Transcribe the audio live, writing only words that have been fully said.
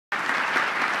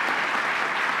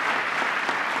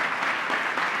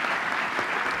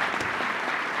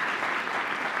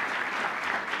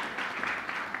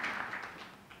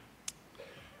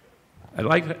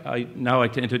I'd now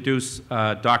like to introduce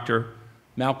Dr.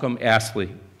 Malcolm Astley.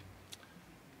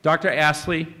 Dr.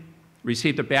 Astley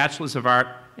received a Bachelor's of Art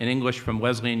in English from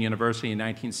Wesleyan University in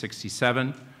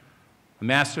 1967, a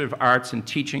Master of Arts in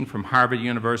Teaching from Harvard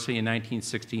University in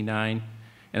 1969,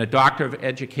 and a Doctor of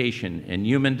Education in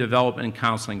Human Development and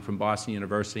Counseling from Boston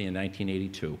University in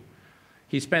 1982.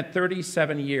 He spent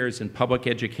 37 years in public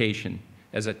education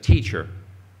as a teacher,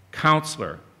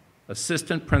 counselor,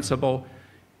 assistant principal,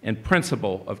 and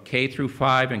principal of K through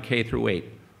 5 and K through 8,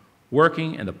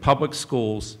 working in the public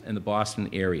schools in the Boston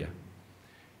area.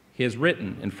 He has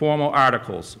written informal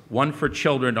articles, one for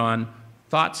children on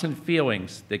thoughts and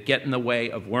feelings that get in the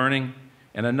way of learning,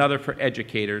 and another for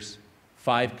educators,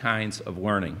 5 kinds of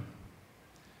learning.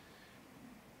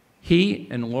 He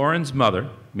and Lauren's mother,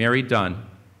 Mary Dunne,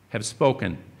 have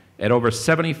spoken at over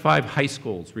 75 high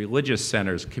schools, religious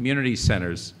centers, community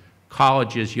centers,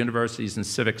 colleges, universities, and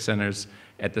civic centers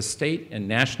at the state and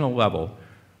national level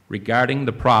regarding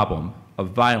the problem of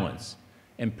violence,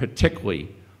 and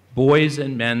particularly boys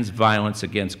and men's violence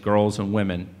against girls and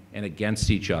women and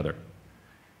against each other.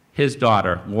 His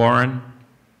daughter, Lauren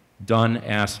Dunne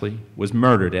Astley, was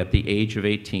murdered at the age of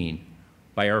 18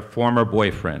 by her former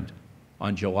boyfriend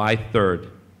on July 3rd,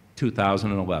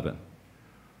 2011.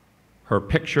 Her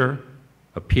picture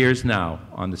appears now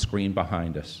on the screen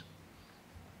behind us.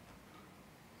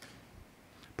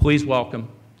 Please welcome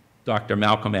Dr.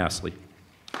 Malcolm Astley.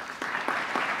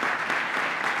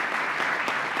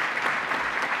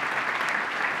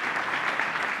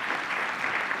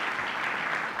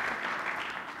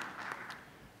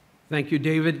 Thank you,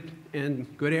 David, and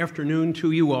good afternoon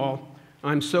to you all.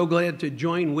 I'm so glad to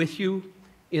join with you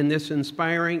in this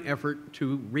inspiring effort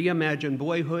to reimagine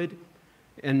boyhood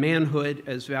and manhood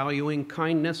as valuing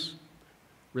kindness,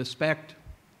 respect,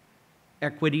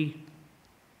 equity,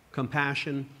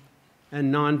 compassion,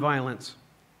 and nonviolence.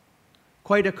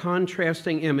 Quite a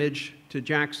contrasting image to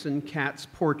Jackson Katz's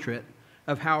portrait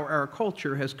of how our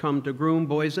culture has come to groom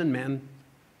boys and men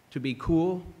to be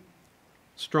cool,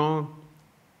 strong,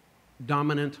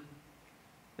 dominant,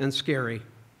 and scary,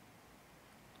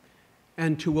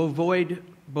 and to avoid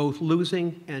both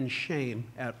losing and shame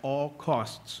at all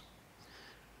costs.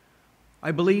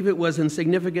 I believe it was in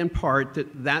significant part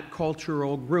that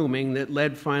cultural grooming that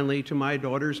led finally to my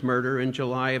daughter's murder in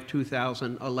July of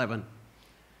 2011.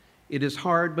 It is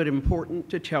hard but important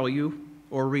to tell you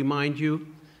or remind you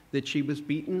that she was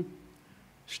beaten,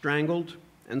 strangled,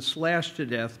 and slashed to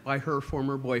death by her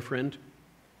former boyfriend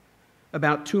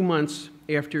about 2 months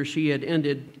after she had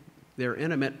ended their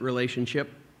intimate relationship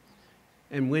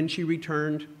and when she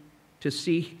returned to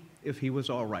see if he was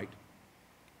all right.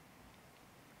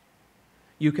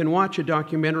 You can watch a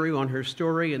documentary on her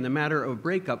story in the matter of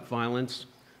breakup violence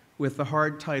with the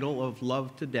hard title of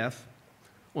Love to Death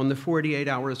on the 48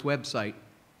 Hours website.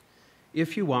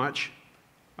 If you watch,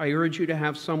 I urge you to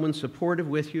have someone supportive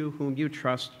with you whom you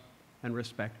trust and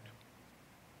respect.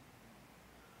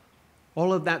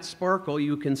 All of that sparkle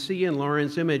you can see in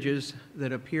Lauren's images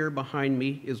that appear behind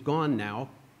me is gone now,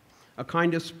 a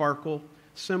kind of sparkle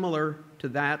similar to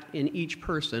that in each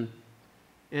person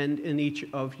and in each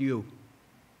of you.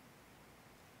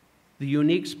 The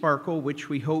unique sparkle which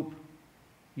we hope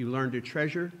you learn to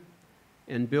treasure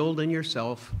and build in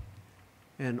yourself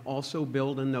and also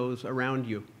build in those around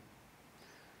you.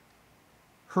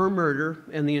 Her murder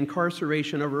and the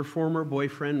incarceration of her former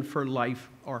boyfriend for life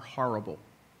are horrible.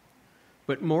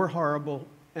 But more horrible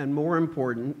and more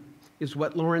important is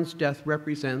what Lauren's death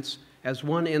represents as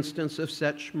one instance of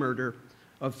such murder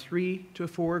of 3 to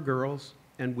 4 girls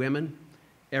and women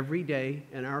every day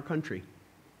in our country.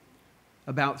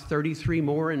 About 33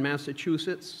 more in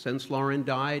Massachusetts since Lauren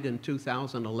died in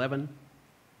 2011.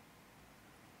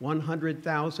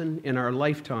 100,000 in our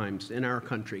lifetimes in our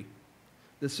country,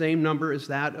 the same number as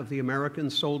that of the American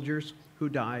soldiers who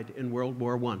died in World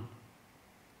War I.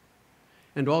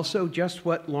 And also just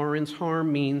what Lauren's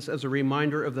harm means as a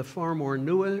reminder of the far more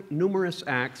numerous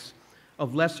acts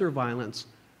of lesser violence,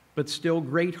 but still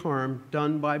great harm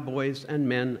done by boys and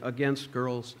men against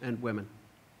girls and women.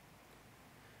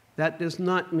 That does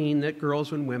not mean that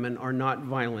girls and women are not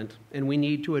violent, and we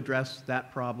need to address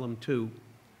that problem too.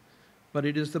 But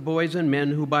it is the boys and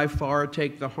men who by far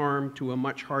take the harm to a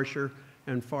much harsher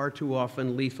and far too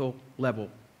often lethal level.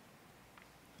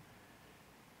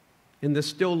 In the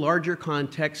still larger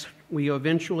context, we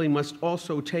eventually must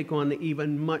also take on the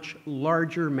even much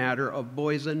larger matter of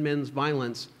boys and men's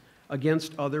violence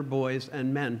against other boys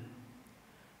and men.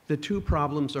 The two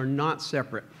problems are not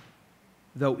separate,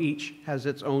 though each has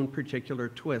its own particular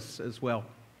twists as well.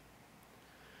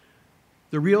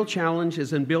 The real challenge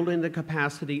is in building the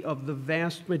capacity of the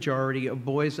vast majority of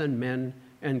boys and men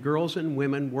and girls and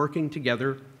women working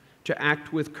together to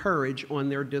act with courage on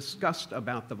their disgust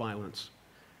about the violence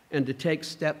and to take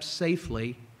steps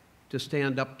safely to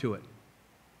stand up to it.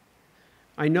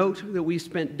 I note that we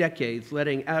spent decades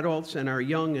letting adults and our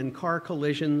young in car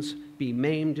collisions be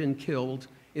maimed and killed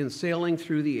in sailing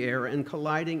through the air and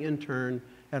colliding in turn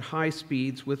at high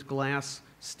speeds with glass,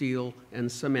 steel,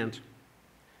 and cement.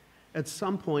 At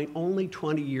some point, only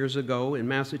 20 years ago in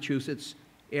Massachusetts,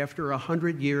 after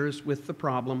 100 years with the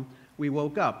problem, we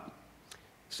woke up,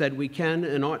 said we can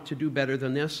and ought to do better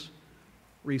than this,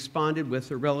 responded with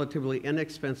a relatively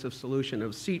inexpensive solution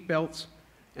of seat belts,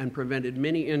 and prevented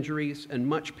many injuries and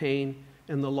much pain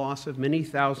and the loss of many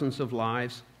thousands of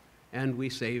lives, and we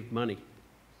saved money,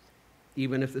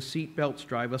 even if the seat belts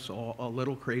drive us all a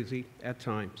little crazy at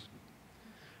times.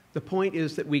 The point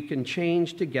is that we can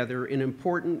change together in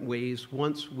important ways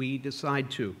once we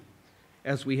decide to,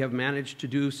 as we have managed to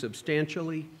do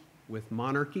substantially with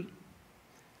monarchy,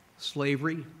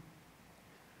 slavery,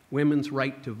 women's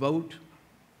right to vote,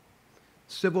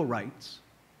 civil rights,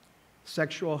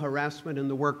 sexual harassment in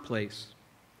the workplace,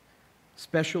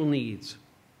 special needs,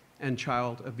 and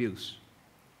child abuse.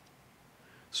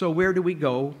 So where do we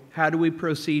go? How do we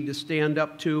proceed to stand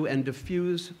up to and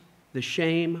diffuse the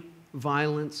shame,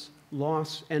 violence,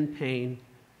 loss, and pain,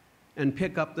 and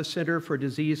pick up the Center for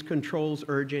Disease Control's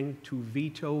urging to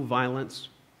veto violence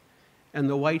and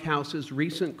the White House's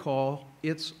recent call,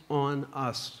 "It's on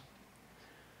us"?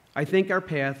 I think our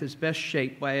path is best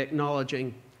shaped by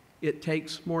acknowledging it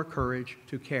takes more courage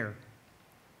to care.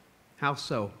 How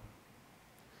so?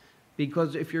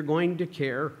 Because if you're going to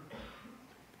care,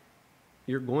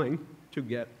 you're going to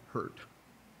get hurt.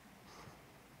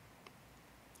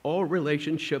 All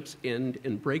relationships end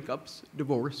in breakups,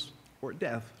 divorce, or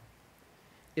death.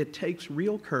 It takes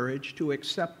real courage to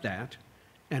accept that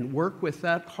and work with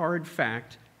that hard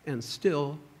fact and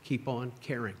still keep on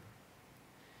caring.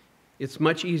 It's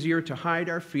much easier to hide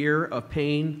our fear of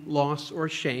pain, loss, or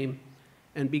shame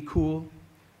and be cool,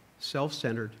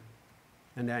 self-centered,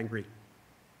 and angry.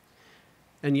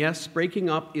 And yes, breaking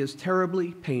up is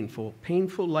terribly painful,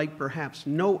 painful like perhaps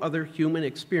no other human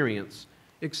experience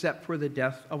except for the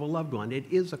death of a loved one. It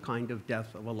is a kind of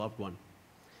death of a loved one.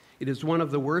 It is one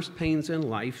of the worst pains in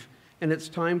life, and it's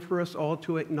time for us all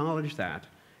to acknowledge that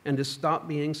and to stop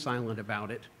being silent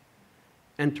about it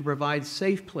and to provide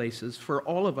safe places for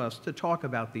all of us to talk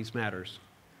about these matters,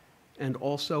 and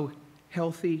also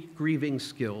healthy grieving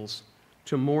skills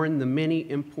to mourn the many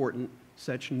important,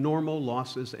 such normal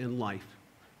losses in life,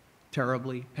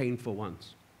 terribly painful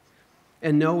ones.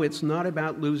 And no, it's not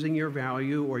about losing your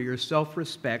value or your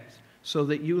self-respect so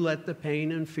that you let the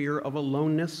pain and fear of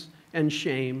aloneness and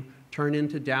shame turn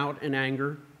into doubt and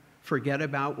anger, forget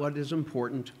about what is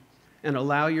important, and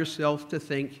allow yourself to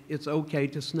think it's okay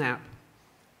to snap.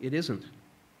 It isn't.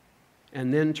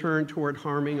 And then turn toward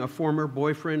harming a former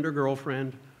boyfriend or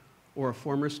girlfriend or a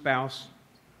former spouse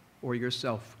or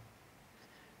yourself.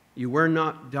 You were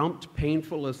not dumped,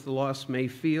 painful as the loss may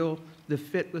feel. The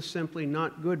fit was simply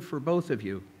not good for both of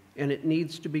you, and it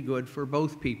needs to be good for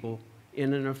both people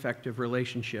in an effective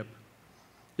relationship.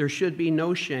 There should be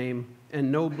no shame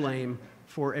and no blame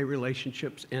for a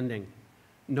relationship's ending.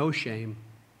 No shame,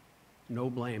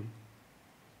 no blame.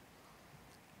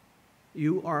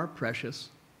 You are precious.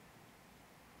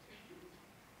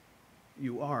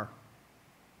 You are.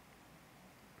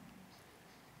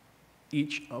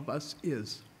 Each of us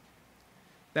is.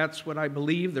 That's what I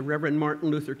believe the Reverend Martin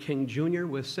Luther King Jr.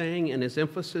 was saying in his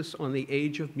emphasis on the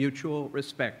age of mutual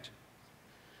respect.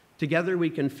 Together we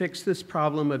can fix this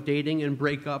problem of dating and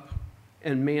breakup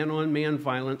and man-on-man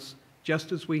violence,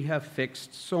 just as we have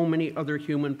fixed so many other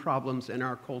human problems in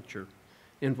our culture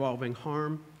involving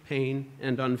harm, pain,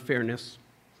 and unfairness,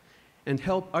 and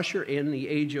help usher in the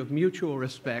age of mutual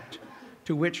respect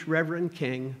to which Reverend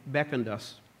King beckoned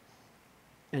us,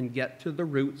 and get to the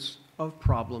roots of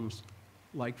problems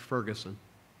like Ferguson.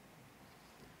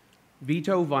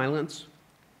 Veto violence.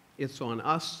 It's on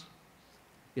us.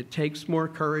 It takes more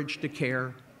courage to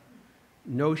care.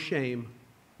 No shame,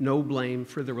 no blame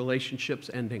for the relationship's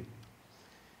ending.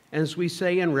 As we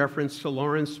say in reference to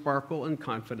Lauren's sparkle and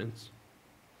confidence,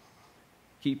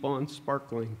 keep on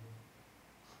sparkling.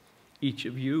 Each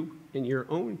of you in your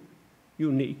own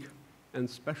unique and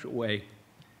special way.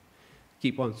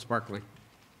 Keep on sparkling.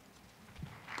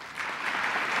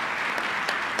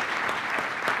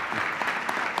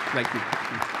 Thank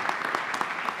you.